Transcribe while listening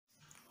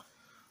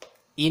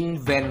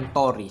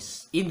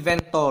Inventories.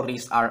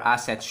 Inventories are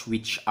assets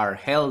which are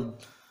held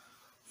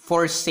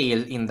for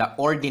sale in the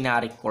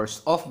ordinary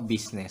course of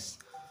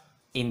business,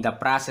 in the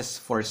process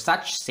for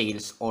such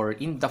sales, or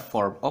in the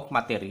form of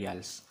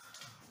materials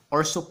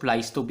or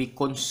supplies to be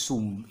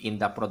consumed in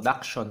the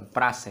production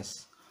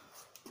process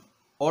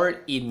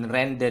or in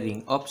rendering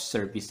of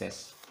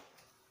services.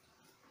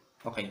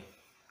 Okay.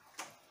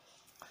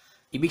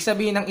 Ibig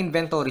sabihin ng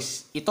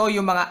inventories, ito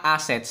yung mga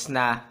assets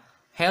na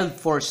held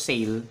for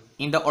sale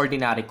in the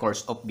ordinary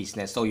course of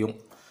business. So, yung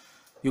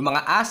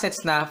mga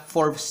assets na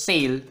for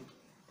sale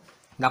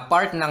na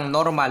part ng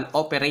normal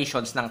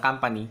operations ng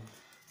company,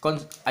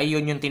 ay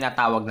yun yung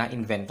tinatawag na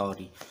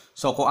inventory.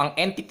 So, kung ang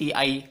entity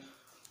ay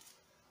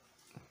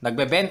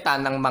nagbebenta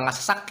ng mga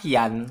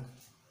sasakyan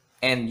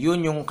and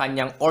yun yung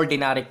kanyang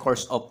ordinary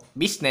course of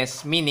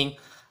business, meaning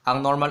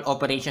ang normal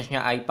operations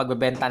niya ay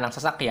pagbebenta ng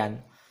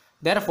sasakyan,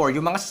 therefore,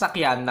 yung mga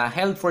sasakyan na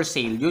held for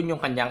sale, yun yung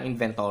kanyang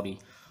inventory.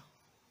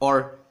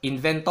 Or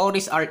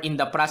inventories are in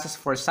the process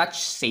for such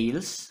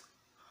sales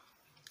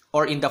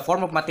or in the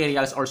form of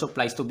materials or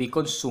supplies to be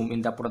consumed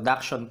in the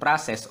production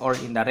process or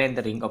in the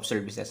rendering of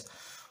services.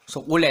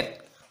 So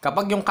ulit,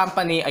 kapag yung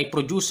company ay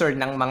producer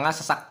ng mga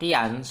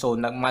sasakyan, so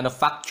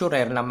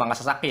manufacturer ng mga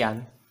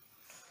sasakyan,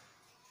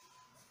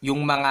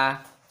 yung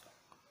mga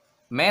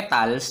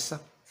metals,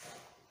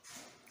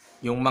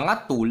 yung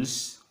mga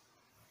tools,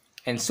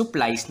 and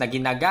supplies na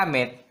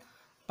ginagamit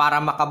para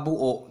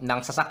makabuo ng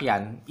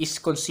sasakyan is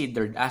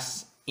considered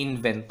as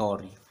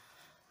inventory.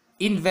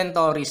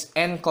 Inventories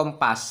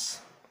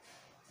encompass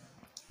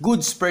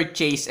goods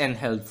purchased and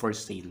held for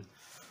sale.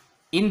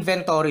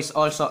 Inventories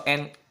also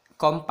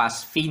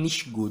encompass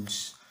finished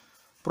goods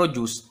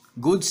produced,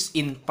 goods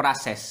in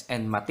process,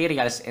 and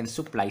materials and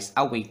supplies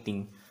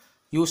awaiting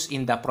use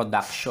in the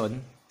production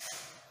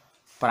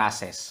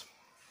process.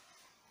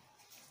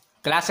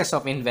 Classes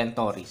of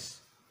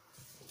inventories.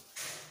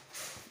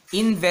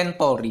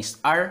 Inventories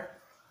are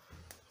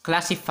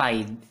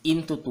classified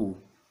into two.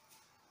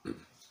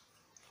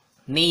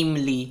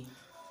 Namely,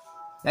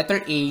 letter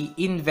A,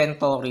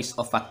 inventories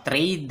of a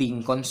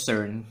trading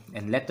concern,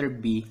 and letter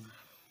B,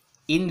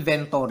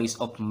 inventories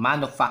of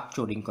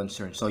manufacturing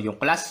concern. So, yung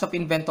classes of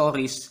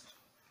inventories,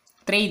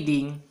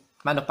 trading,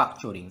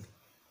 manufacturing.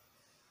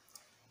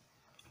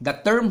 The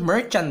term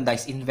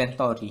merchandise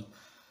inventory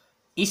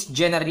is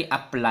generally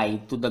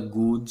applied to the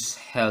goods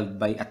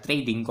held by a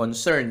trading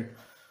concern.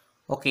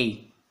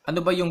 Okay, ano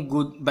ba yung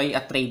good by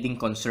a trading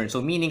concern? So,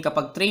 meaning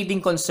kapag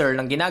trading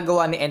concern, ang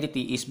ginagawa ni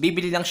entity is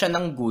bibili lang siya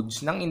ng goods,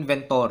 ng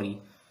inventory,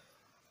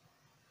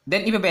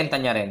 then ibebenta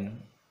niya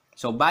rin.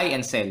 So, buy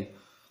and sell.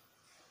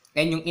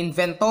 And yung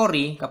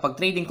inventory,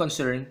 kapag trading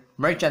concern,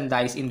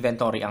 merchandise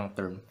inventory ang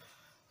term.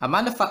 A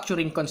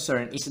manufacturing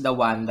concern is the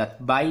one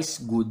that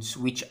buys goods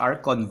which are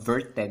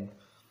converted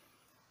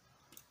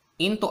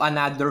into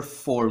another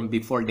form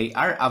before they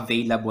are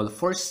available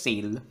for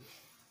sale.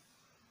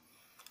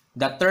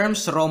 The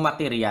terms raw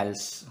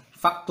materials,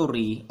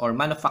 factory or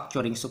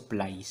manufacturing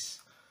supplies,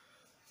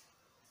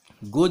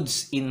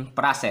 goods in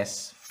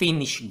process,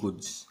 finished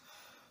goods,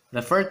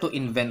 refer to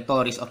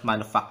inventories of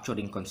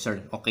manufacturing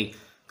concern. Okay,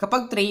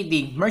 kapag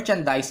trading,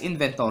 merchandise,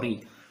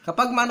 inventory.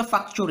 Kapag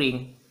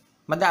manufacturing,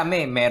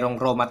 madami. Merong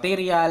raw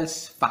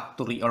materials,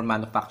 factory or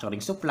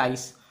manufacturing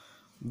supplies,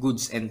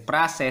 goods and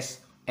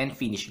process, and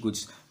finished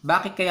goods.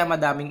 Bakit kaya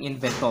madaming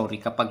inventory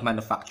kapag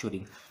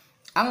manufacturing?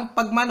 Ang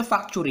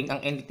pag-manufacturing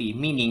ang entity,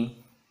 meaning,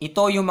 ito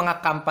yung mga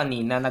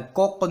company na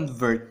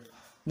nagko-convert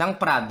ng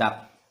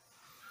product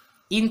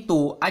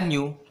into a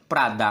new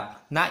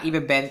product na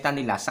ibebenta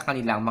nila sa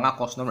kanilang mga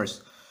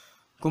customers.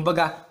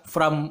 Kumbaga,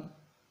 from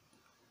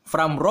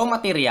raw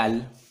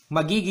material,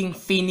 magiging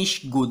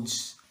finished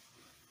goods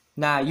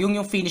na yung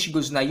finished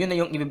goods na yun na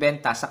yung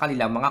ibebenta sa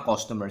kanilang mga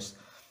customers.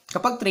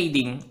 Kapag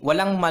trading,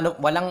 walang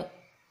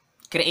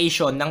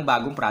creation ng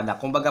bagong product.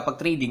 Kumbaga, pag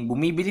trading,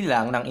 bumibili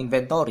lang ng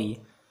inventory,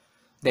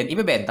 then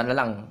ibebenta na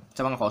lang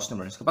sa mga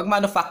customers. Kapag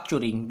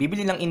manufacturing,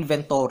 bibili ng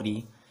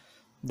inventory,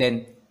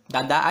 then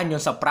dadaan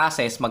yun sa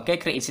process,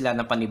 magke-create sila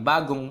ng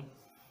panibagong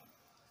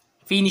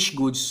finished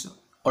goods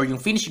or yung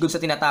finished goods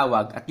na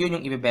tinatawag at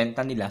yun yung ibebenta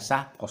nila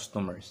sa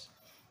customers.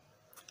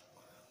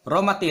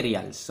 Raw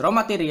materials. Raw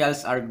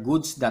materials are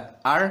goods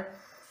that are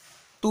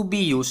to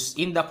be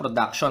used in the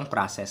production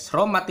process.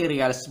 Raw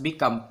materials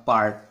become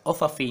part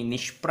of a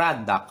finished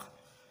product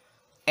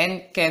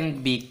and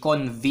can be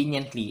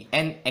conveniently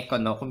and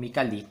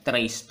economically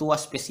traced to a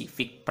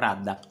specific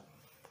product.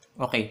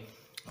 Okay.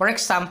 For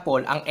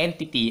example, ang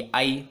entity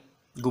ay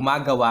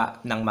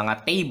gumagawa ng mga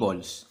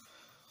tables.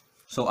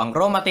 So, ang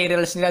raw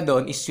materials nila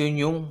doon is yun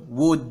yung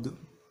wood,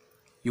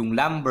 yung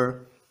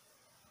lumber,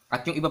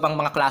 at yung iba pang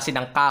mga klase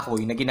ng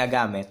kahoy na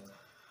ginagamit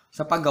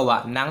sa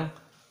paggawa ng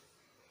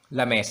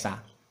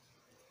lamesa.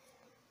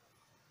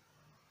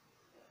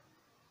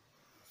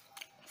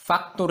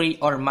 Factory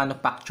or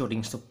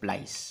manufacturing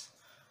supplies.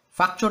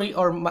 Factory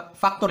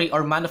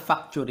or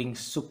manufacturing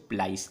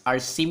supplies are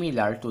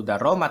similar to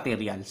the raw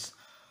materials,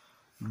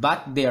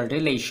 but their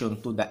relation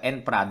to the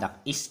end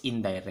product is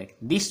indirect.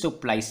 These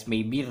supplies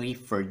may be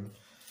referred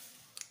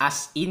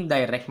as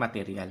indirect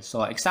material.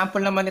 So,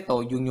 example naman ito,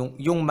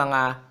 yung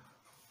mga...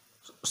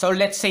 So,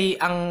 let's say,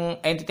 ang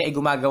entity ay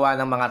gumagawa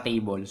ng mga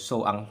table.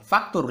 So, ang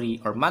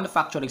factory or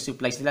manufacturing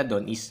supplies nila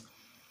doon is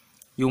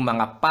yung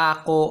mga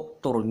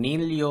pako,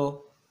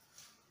 tornilyo,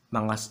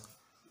 mga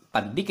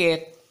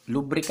pandikit,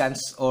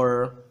 lubricants,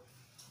 or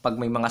pag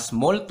may mga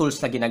small tools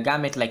na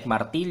ginagamit like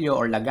martilyo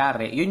or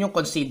lagare, yun yung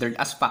considered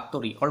as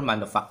factory or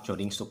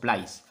manufacturing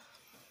supplies.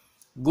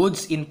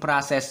 Goods in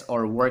process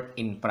or work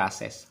in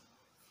process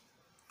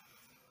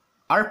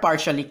are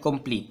partially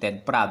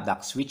completed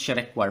products which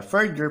require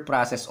further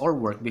process or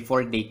work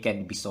before they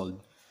can be sold.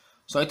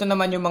 So, ito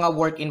naman yung mga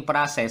work in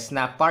process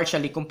na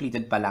partially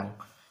completed pa lang.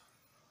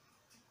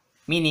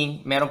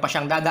 Meaning, meron pa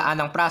siyang dadaan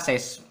ng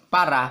process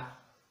para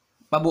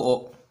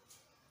mabuo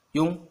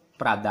yung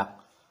product.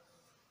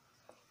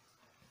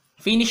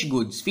 Finished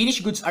goods.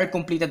 Finished goods are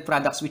completed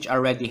products which are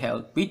ready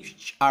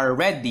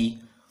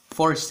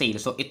for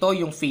sale. So, ito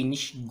yung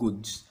finished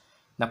goods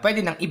na pwede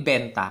nang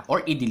ibenta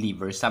or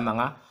i-deliver sa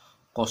mga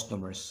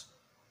customers.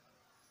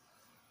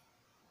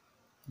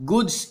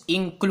 Goods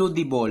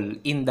includable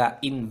in the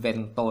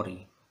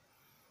inventory.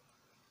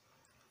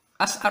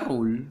 As a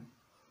rule,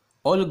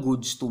 all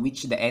goods to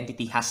which the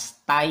entity has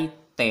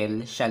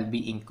title shall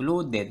be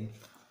included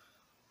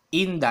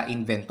in the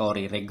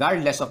inventory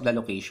regardless of the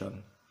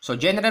location. So,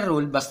 general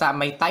rule, basta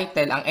may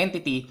title ang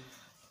entity,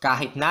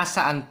 kahit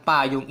nasaan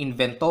pa yung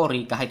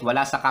inventory, kahit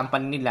wala sa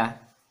company nila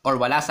or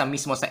wala sa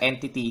mismo sa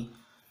entity,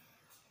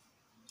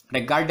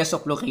 regardless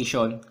of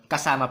location,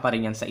 kasama pa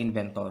rin yan sa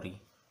inventory.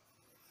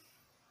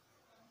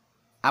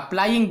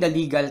 Applying the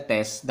legal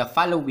test, the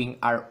following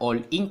are all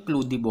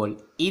includable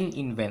in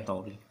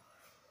inventory.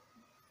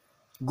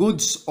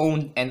 Goods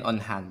owned and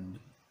on hand.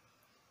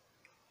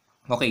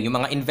 Okay, yung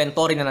mga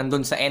inventory na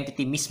nandun sa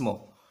entity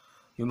mismo,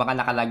 yung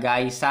mga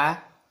nakalagay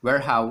sa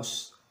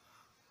warehouse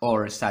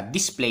or sa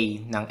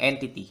display ng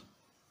entity.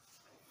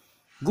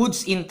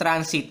 Goods in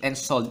transit and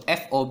sold,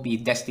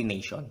 FOB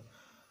destination.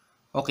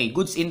 Okay,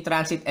 goods in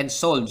transit and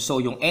sold.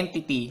 So, yung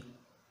entity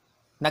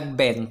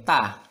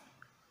nagbenta.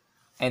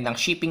 And ang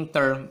shipping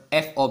term,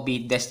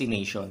 FOB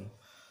destination.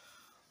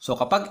 So,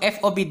 kapag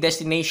FOB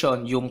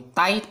destination, yung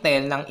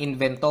title ng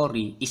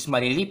inventory is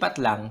malilipat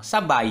lang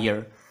sa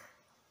buyer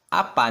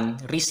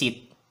upon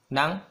receipt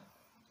ng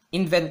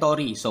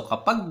inventory. So,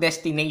 kapag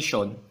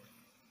destination,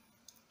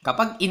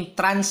 kapag in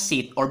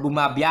transit or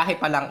bumabiyahe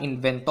pa lang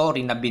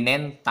inventory na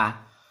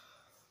binenta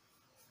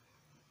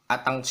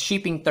at ang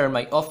shipping term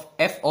ay of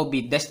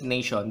FOB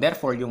destination,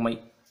 therefore,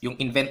 yung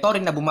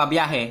inventory na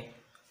bumabiyahe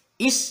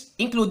is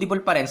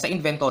includable pa rin sa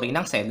inventory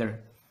ng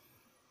seller.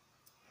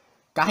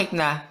 Kahit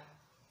na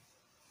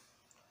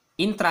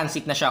in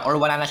transit na siya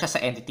or wala na siya sa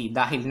entity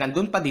dahil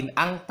nandun pa din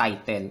ang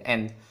title.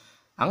 And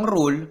ang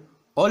rule,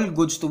 all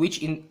goods to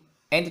which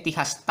entity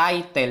has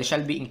title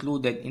shall be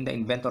included in the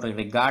inventory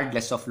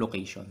regardless of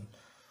location.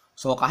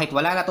 So kahit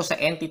wala na to sa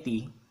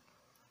entity,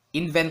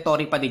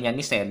 inventory pa din yan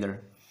ni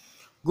seller.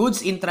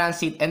 Goods in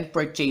transit and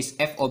purchase,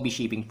 FOB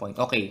shipping point.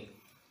 Okay.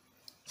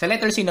 Sa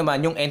letter C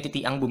naman, yung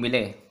entity ang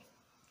bumili.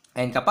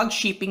 And kapag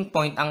shipping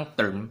point ang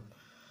term,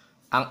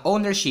 ang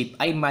ownership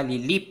ay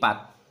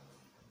malilipat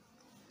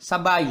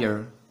sa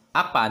buyer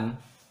upon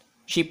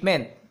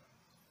shipment.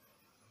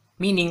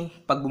 Meaning,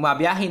 pag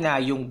bumabiyahe na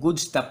yung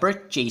goods na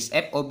purchase,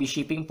 FOB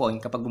shipping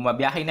point, kapag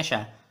bumabiyahe na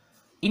siya,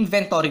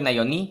 inventory na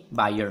yon ni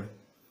buyer.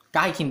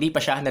 Kahit hindi pa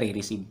siya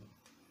nare-receive.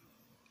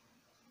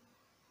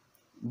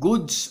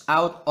 Goods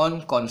out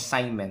on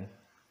consignment.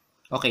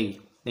 Okay,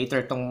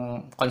 later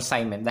tong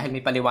consignment dahil may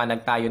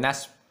paliwanag tayo na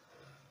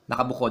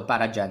nakabukod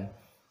para dyan.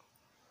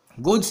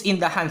 Goods in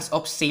the hands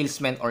of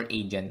salesmen or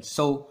agents.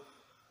 So,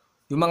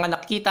 yung mga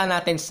nakikita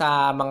natin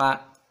sa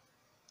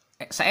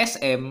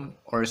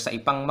SM or sa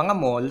ibang mga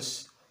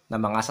malls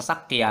na mga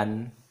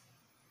sasakyan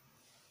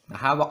na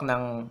hawak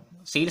ng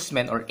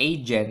salesmen or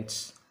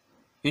agents,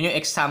 yun yung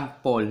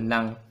example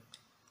ng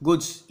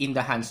goods in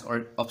the hands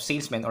of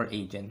salesmen or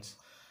agents.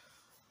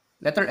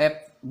 Letter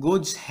F,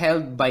 goods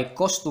held by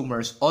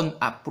customers on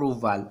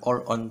approval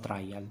or on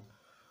trial.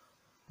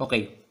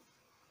 Okay.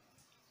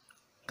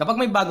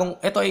 Kapag may bagong,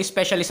 ito ay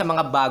especially sa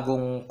mga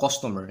bagong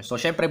customer. So,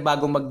 syempre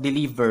bagong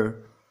mag-deliver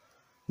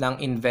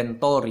ng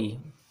inventory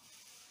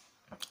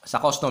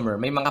sa customer,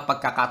 may mga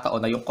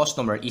pagkakataon na yung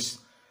customer is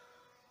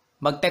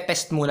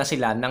magte-test muna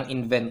sila ng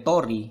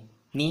inventory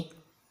ni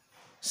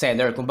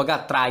seller.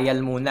 Kumbaga, trial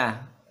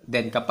muna.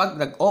 Then,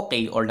 kapag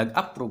nag-okay or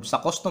nag-approve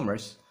sa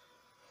customers,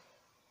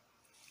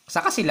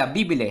 saka sila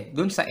bibili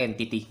dun sa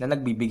entity na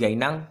nagbibigay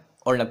ng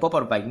or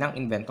nagpo-provide ng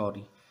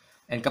inventory.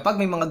 And kapag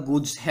may mga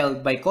goods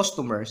held by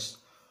customers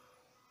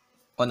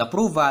on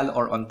approval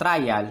or on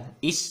trial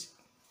is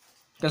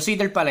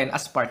considered pa rin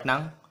as part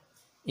ng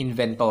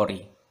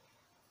inventory.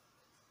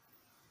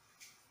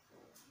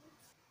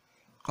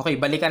 Okay,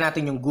 balikan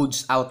natin yung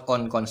goods out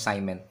on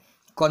consignment.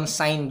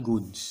 Consigned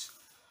goods.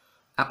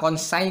 A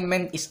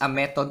consignment is a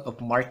method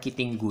of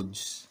marketing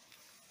goods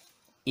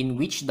in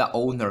which the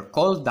owner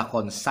called the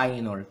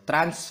consignor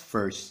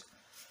transfers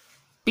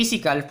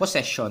physical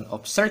possession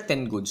of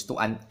certain goods to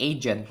an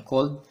agent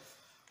called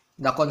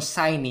the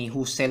consignee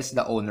who sells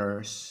the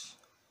owners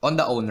on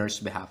the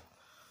owner's behalf.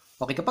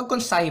 Okay, kapag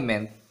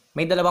consignment,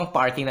 may dalawang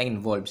party na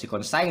involved, si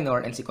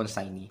consignor and si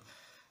consignee.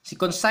 Si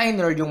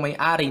consignor yung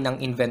may-ari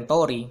ng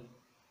inventory,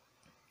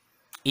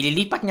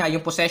 ililipat niya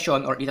yung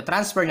possession or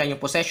itatransfer niya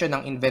yung possession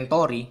ng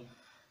inventory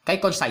kay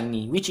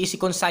consignee, which is si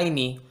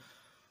consignee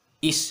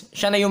is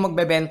siya na yung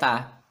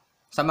magbebenta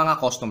sa mga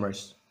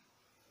customers.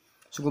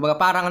 So, kumbaga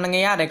parang ang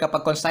nangyayari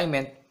kapag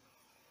consignment,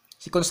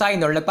 si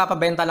consignor,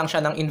 nagpapabenta lang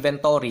siya ng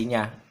inventory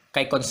niya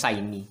kay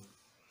consignee.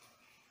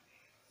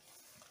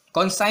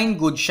 Consigned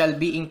goods shall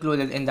be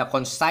included in the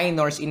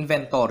consignor's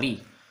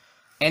inventory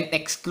and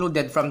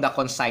excluded from the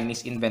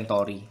consignee's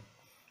inventory.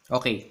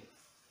 Okay.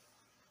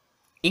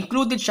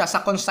 Included siya sa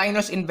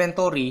consignor's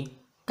inventory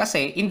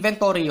kasi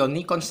inventory yon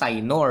ni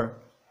consignor.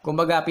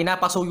 Kumbaga,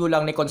 pinapasuyo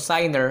lang ni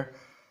consignor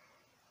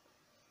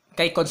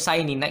kay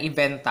consignee na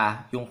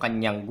ibenta yung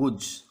kanyang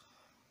goods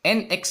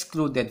and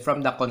excluded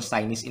from the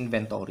consignee's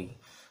inventory.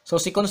 So,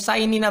 si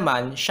consignee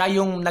naman, siya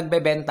yung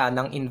nagbebenta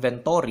ng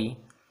inventory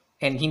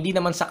and hindi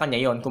naman sa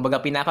kanya yon. Kumbaga,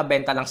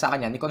 pinakabenta lang sa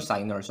kanya ni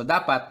consignor. So,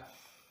 dapat,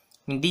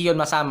 hindi yon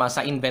masama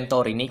sa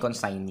inventory ni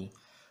consignee.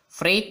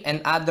 Freight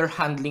and other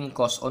handling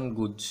costs on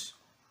goods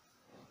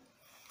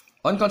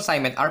on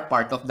consignment are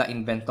part of the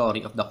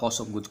inventory of the cost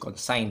of goods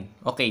consigned.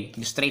 Okay,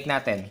 illustrate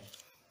natin.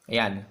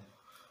 Ayan.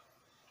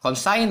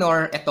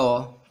 Consignor,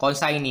 ito.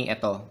 Consignee,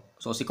 ito.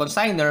 So, si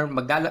consignor,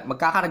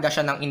 magkakarga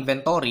siya ng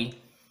inventory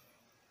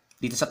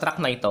dito sa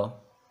truck na ito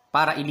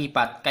para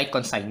ilipat kay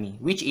consignee.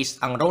 Which is,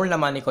 ang role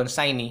naman ni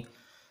consignee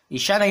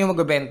is siya na yung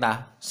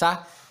magbebenta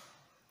sa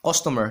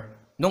customer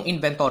nung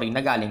inventory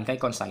na galing kay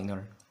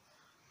consignor.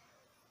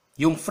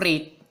 Yung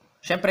freight,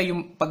 syempre,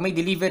 pag may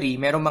delivery,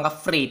 merong mga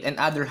freight and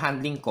other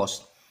handling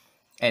costs.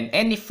 And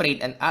any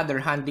freight and other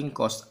handling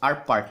costs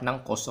are part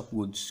ng cost of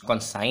goods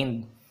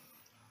consigned.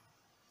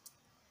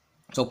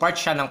 So, part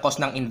siya ng cost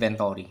ng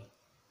inventory.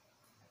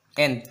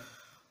 And,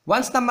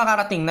 once na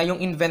makarating na yung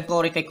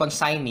inventory kay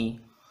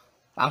consignee,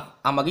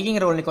 ang magiging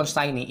role ni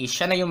consignee is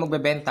siya na yung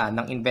magbebenta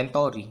ng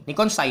inventory ni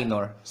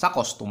consignor sa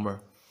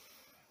customer.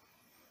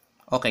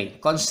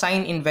 Okay,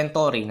 consigned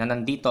inventory na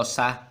nandito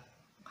sa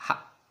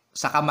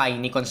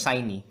kamay ni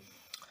consignee.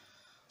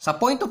 Sa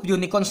point of view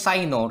ni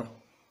consignor,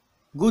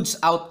 goods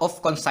out of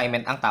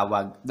consignment ang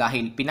tawag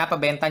dahil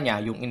pinapabenta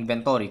niya yung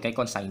inventory kay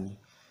consignee.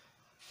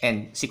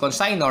 And si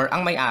consignor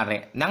ang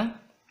may-ari ng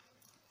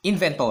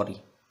inventory.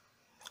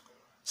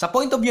 Sa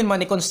point of view naman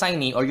ni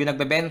consignee or yung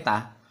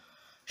nagbebenta,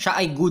 siya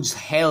ay goods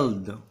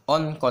held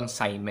on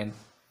consignment.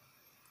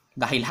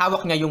 Dahil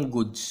hawak niya yung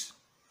goods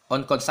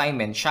on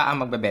consignment, siya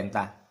ang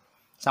magbebenta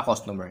sa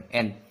customer.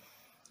 And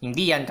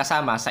hindi yan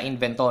kasama sa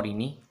inventory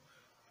ni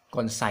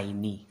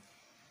consignee.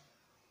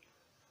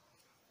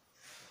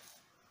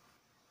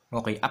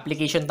 Okay,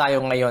 application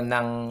tayo ngayon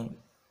ng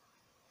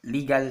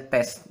legal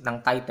test ng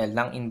title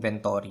ng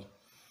inventory.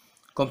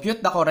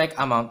 Compute the correct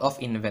amount of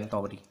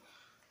inventory.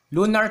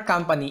 Lunar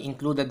Company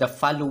included the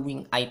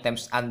following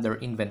items under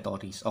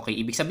inventories. Okay,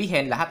 ibig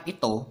sabihin, lahat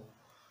ito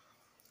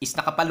is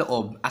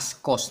nakapaloob as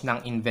cost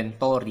ng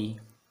inventory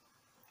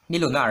ni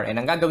Lunar. And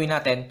ang gagawin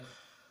natin,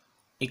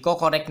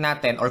 i-correct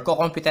natin or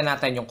co-compute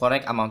natin yung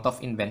correct amount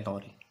of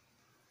inventory.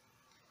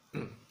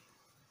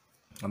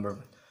 Number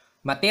 1.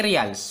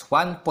 Materials,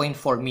 1.4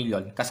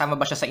 million. Kasama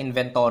ba siya sa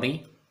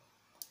inventory?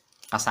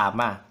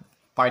 Kasama.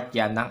 Part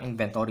yan ng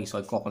inventory. So,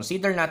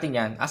 i-consider natin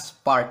yan as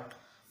part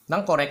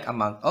ng correct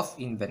amount of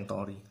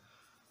inventory.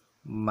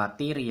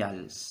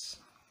 Materials.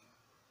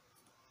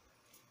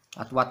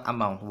 At what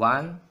amount?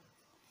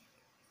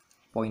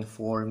 1.4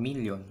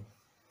 million.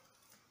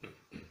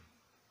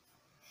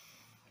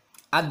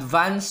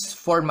 Advance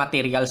for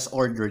materials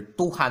ordered,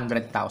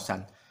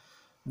 200,000.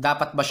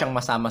 Dapat ba siyang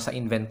masama sa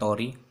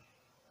inventory?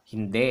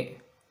 Hindi.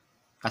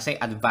 Kasi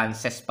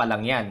advances pa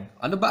lang yan.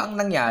 Ano ba ang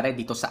nangyari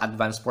dito sa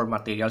advance for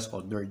materials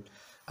ordered?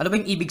 Ano ba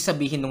yung ibig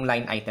sabihin ng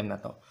line item na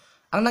to?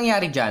 Ang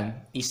nangyari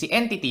dyan is si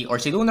entity or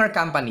si Lunar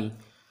Company,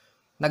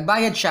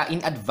 nagbayad siya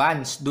in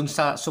advance dun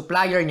sa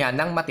supplier niya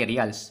ng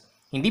materials.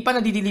 Hindi pa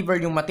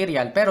na-deliver yung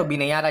material pero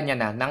binayaran niya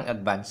na ng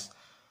advance.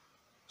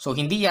 So,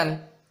 hindi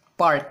yan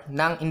part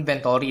ng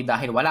inventory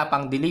dahil wala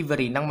pang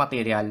delivery ng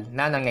material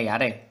na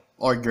nangyayari.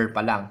 Order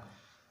pa lang.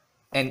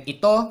 And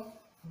ito,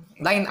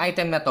 line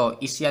item na to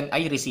is yan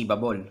ay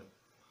receivable.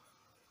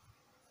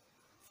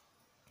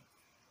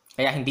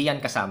 Kaya hindi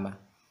yan kasama.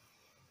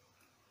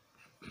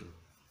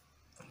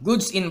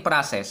 Goods in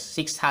process,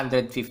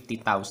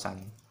 650,000.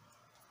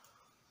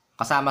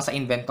 Kasama sa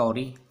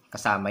inventory,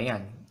 kasama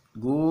yan.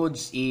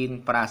 Goods in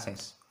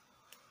process,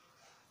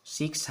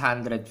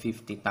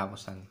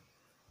 650,000.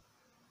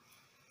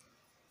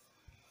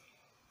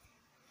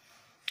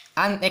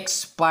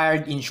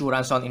 Unexpired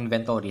insurance on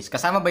inventories.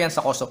 Kasama ba yan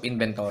sa cost of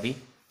inventory?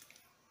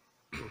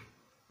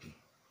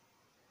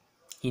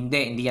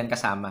 Hindi yan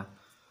kasama.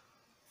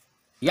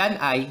 Yan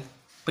ay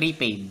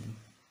prepaid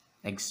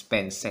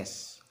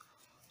expenses.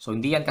 So,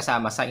 hindi yan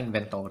kasama sa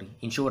inventory.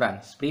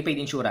 Insurance. Prepaid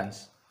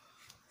insurance.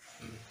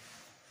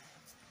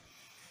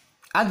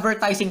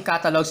 Advertising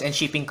catalogs and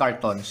shipping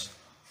cartons.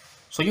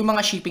 So, yung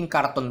mga shipping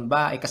carton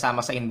ba ay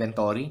kasama sa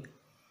inventory?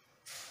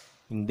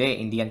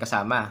 Hindi yan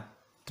kasama.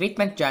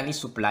 Treatment dyan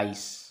is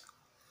supplies.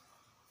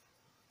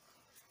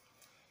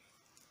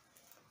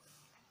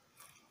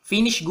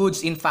 Finished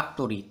goods in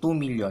factory, 2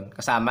 million.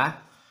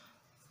 Kasama?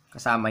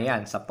 Kasama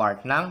yan sa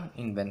part ng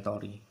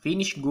inventory.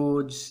 Finished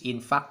goods in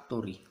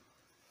factory,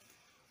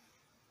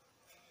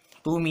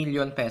 2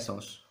 million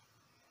pesos.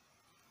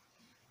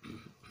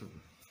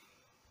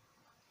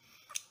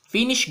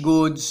 Finished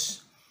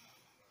goods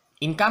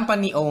in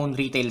company-owned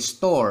retail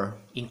store,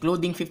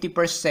 including 50%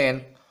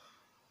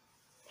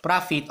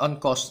 profit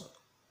on cost,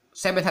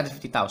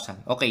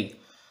 750,000. Okay.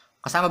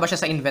 Kasama ba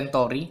siya sa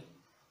inventory?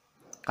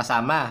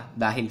 Kasama.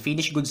 Dahil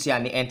finished goods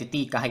yan ni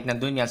entity kahit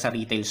nandun yan sa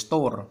retail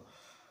store.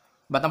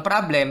 But ang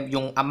problem,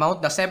 yung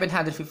amount na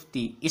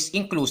 750 is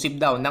inclusive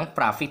daw ng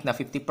profit na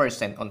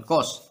 50% on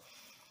cost.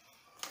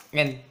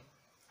 And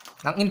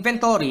ang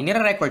inventory,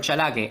 nire-record siya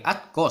lagi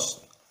at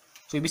cost.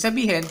 So, ibig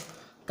sabihin,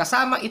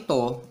 kasama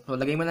ito, so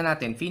lagay muna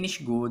natin,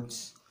 finished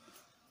goods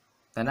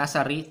na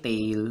nasa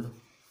retail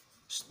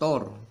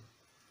store.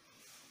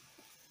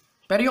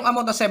 Pero yung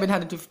amount na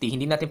 750,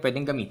 hindi natin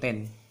pwedeng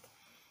gamitin.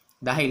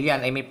 Dahil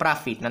yan ay may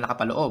profit na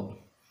nakapaloob.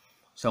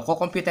 So,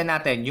 kukompute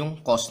natin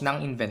yung cost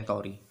ng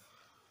inventory.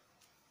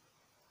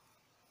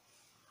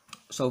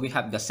 So, we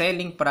have the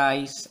selling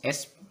price,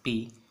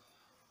 SP,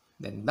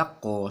 then the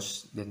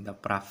cost, then the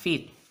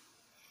profit.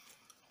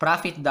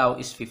 Profit daw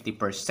is 50%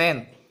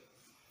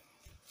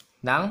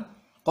 ng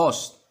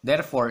cost.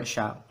 Therefore,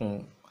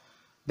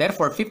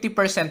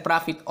 50%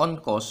 profit on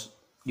cost,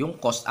 yung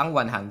cost ang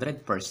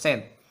 100%.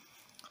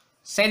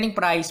 Selling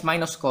price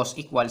minus cost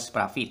equals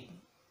profit.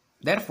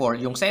 Therefore,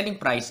 yung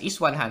selling price is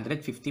 150%.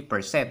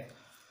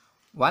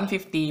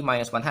 150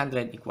 minus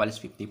 100 equals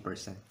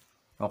 50%.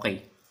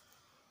 Okay.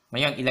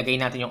 Ngayon, ilagay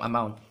natin yung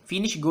amount.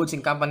 Finished goods in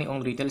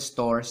company-owned retail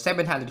store,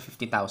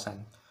 750,000.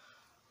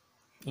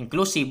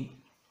 Including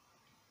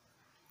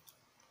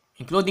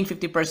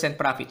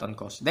 50% profit on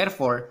cost.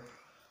 Therefore,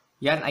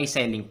 yan ay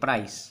selling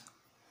price.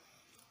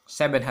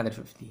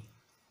 750.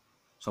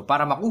 So,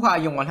 para makuha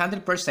yung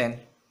 100%,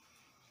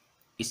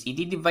 is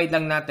i-divide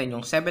lang natin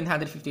yung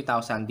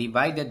 750,000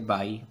 divided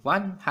by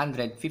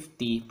 150%.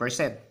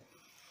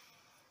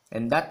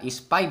 And that is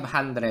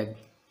 500,000.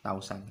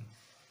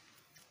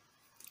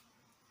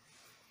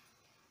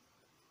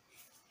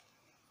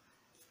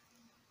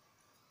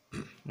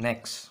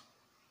 Next.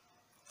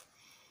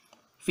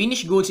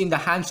 Finished goods in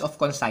the hands of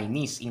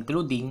consignees,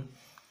 including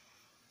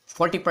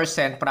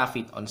 40%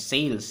 profit on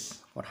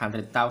sales,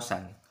 400,000.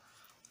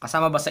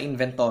 Kasama ba sa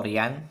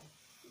inventory yan?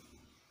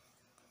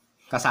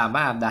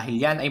 Kasama, dahil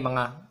yan ay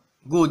mga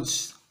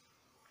goods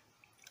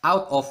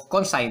out of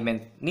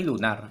consignment ni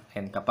Lunar.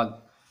 And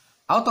kapag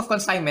out of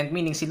consignment,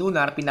 meaning si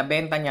Lunar,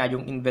 pinabenta niya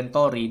yung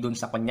inventory dun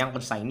sa kanyang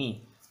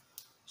consignee.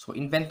 So,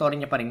 inventory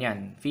niya pa rin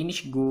yan.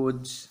 Finished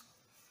goods,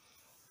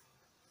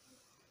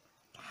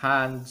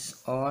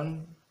 hands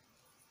on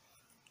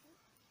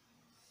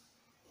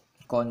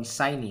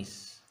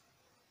consignees.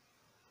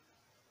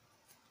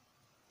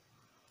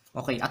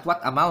 Okay, at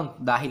what amount?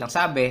 Dahil ang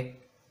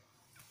sabi,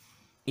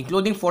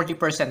 including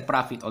 40%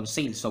 profit on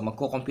sales. So,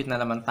 magko-compute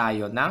na naman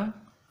tayo ng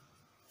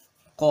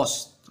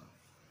cost.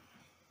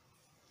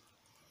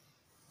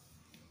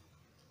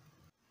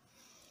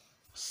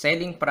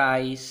 Selling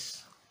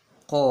price,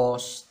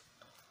 cost,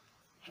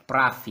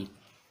 profit.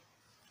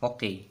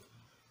 Okay.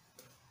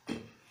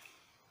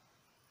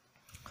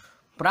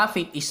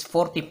 Profit is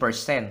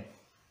 40%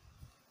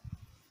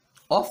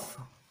 of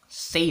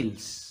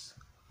sales.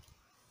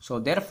 So,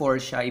 therefore,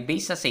 siya ay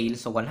base sa sales.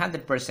 So,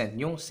 100%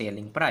 yung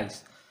selling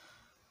price.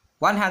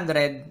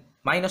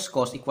 100 minus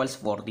cost equals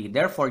 40.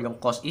 Therefore, yung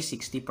cost is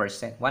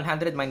 60%.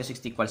 100 minus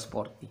 60 equals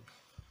 40.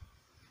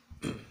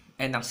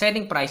 And ang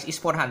selling price is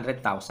 400,000.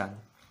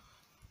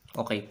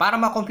 Okay, para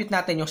ma-compute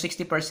natin yung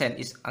 60%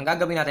 is, ang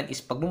gagawin natin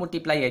is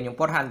pag-multiplyan yung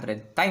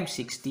 400 times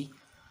 60%.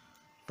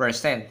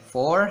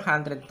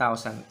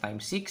 400,000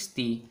 times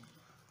 60%.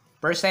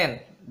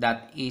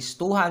 That is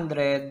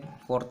 240,000.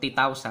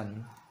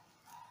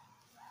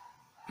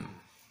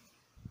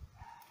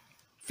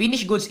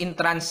 Finished goods in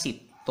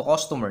transit to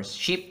customers,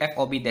 ship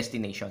FOB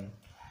destination.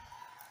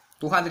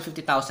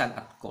 250,000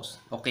 at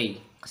cost. Okay.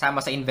 Kasama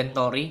sa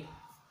inventory?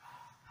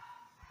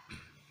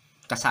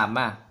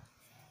 Kasama.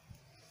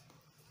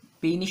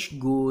 Finished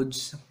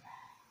goods,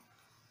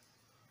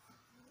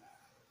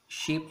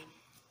 ship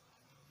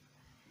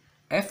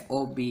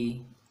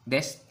FOB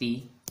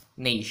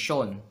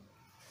destination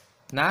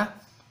na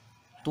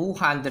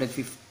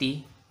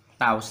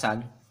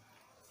 250,000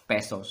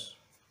 pesos.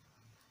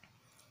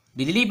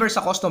 Deliver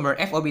sa customer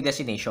FOB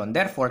destination.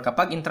 Therefore,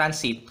 kapag in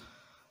transit,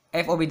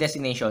 FOB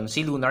destination,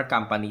 si Lunar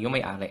Company yung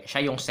may-ari.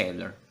 Siya yung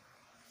seller.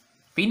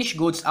 Finished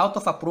goods out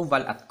of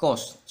approval at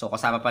cost. So,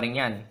 kasama pa rin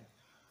yan.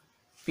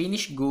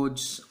 Finished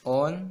goods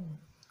on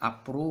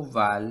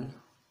approval,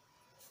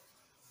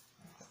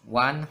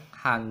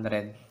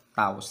 100,000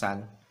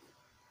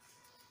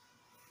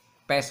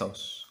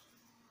 pesos.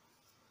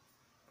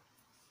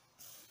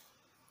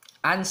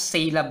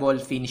 Unsaleable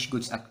finished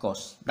goods at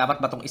cost. Dapat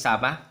ba itong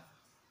isama?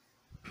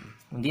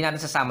 Hindi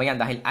natin sasama yan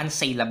dahil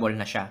unsaleable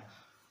na siya.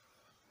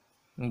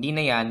 Hindi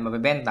na yan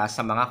mabebenta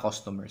sa mga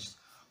customers.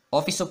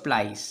 Office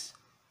supplies.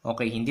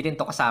 Okay, hindi rin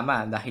to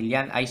kasama dahil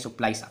yan ay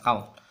supplies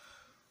account.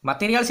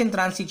 Materials in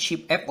transit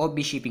ship FOB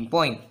shipping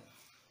point.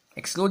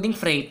 Excluding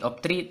freight of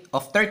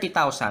 30,000,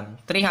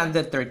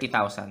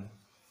 330,000.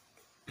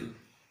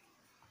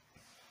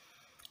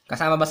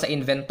 Kasama ba sa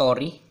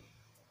inventory?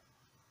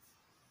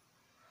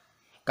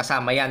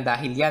 Kasama yan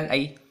dahil yan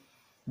ay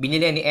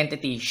binili ni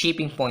entity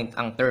shipping point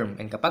ang term.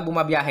 And kapag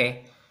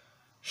bumabiyahe,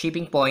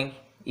 shipping point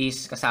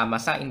is kasama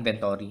sa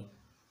inventory.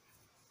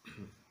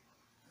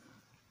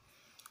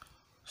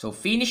 So,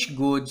 finished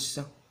goods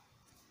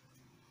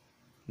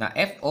na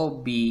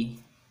FOB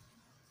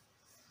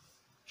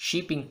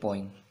shipping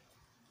point.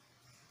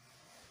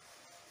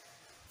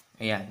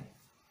 Ayan.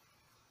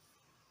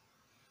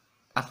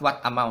 At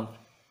what amount?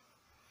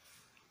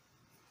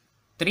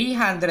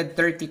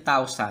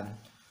 330,000.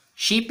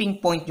 Shipping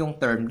point yung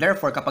term.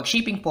 Therefore, kapag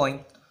shipping point,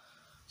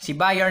 si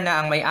buyer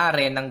na ang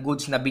may-ari ng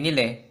goods na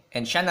binili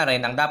and siya na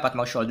rin ang dapat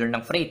mag-shoulder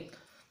ng freight.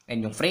 And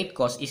yung freight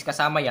cost is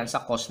kasama yan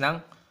sa cost ng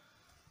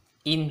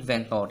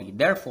inventory.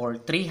 Therefore,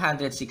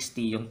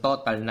 360 yung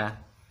total na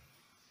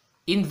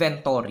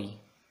inventory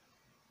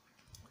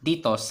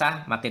dito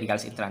sa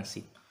materials in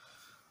transit.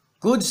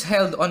 Goods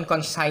held on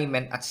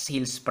consignment at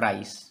sales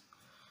price.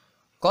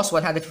 Cost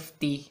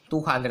 150,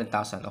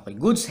 200,000. Okay.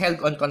 Goods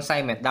held on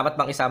consignment. Dapat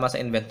bang isama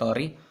sa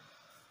inventory?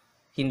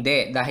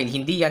 Hindi. Dahil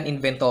hindi yan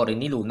inventory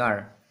ni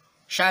Lunar.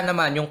 Siya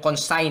naman yung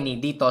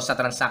consignee dito sa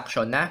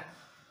transaction na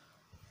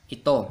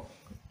ito.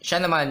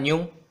 Siya naman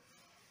yung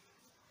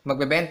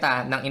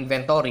magbebenta ng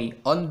inventory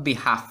on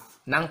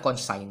behalf ng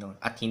consignor.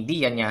 At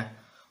hindi yan niya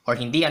or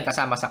hindi yan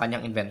kasama sa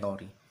kanyang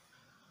inventory.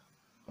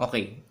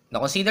 Okay.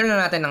 Na-consider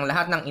na natin ang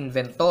lahat ng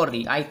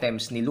inventory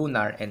items ni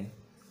Lunar and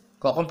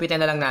kukumpute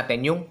na lang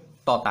natin yung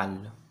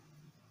total.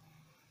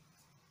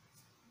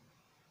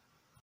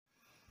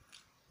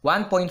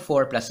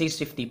 1.4 plus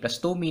 650 plus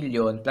 2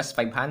 million plus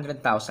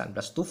 500,000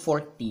 plus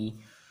 240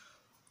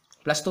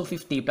 plus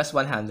 250 plus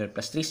 100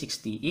 plus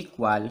 360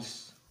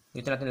 equals,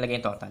 dito natin nilagay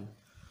yung total,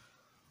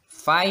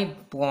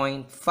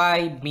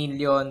 5.5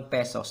 million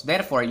pesos.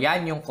 Therefore,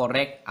 yan yung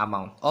correct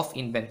amount of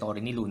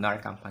inventory ni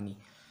Lunar Company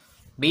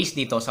based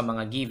dito sa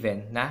mga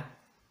given na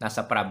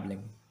nasa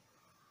problem.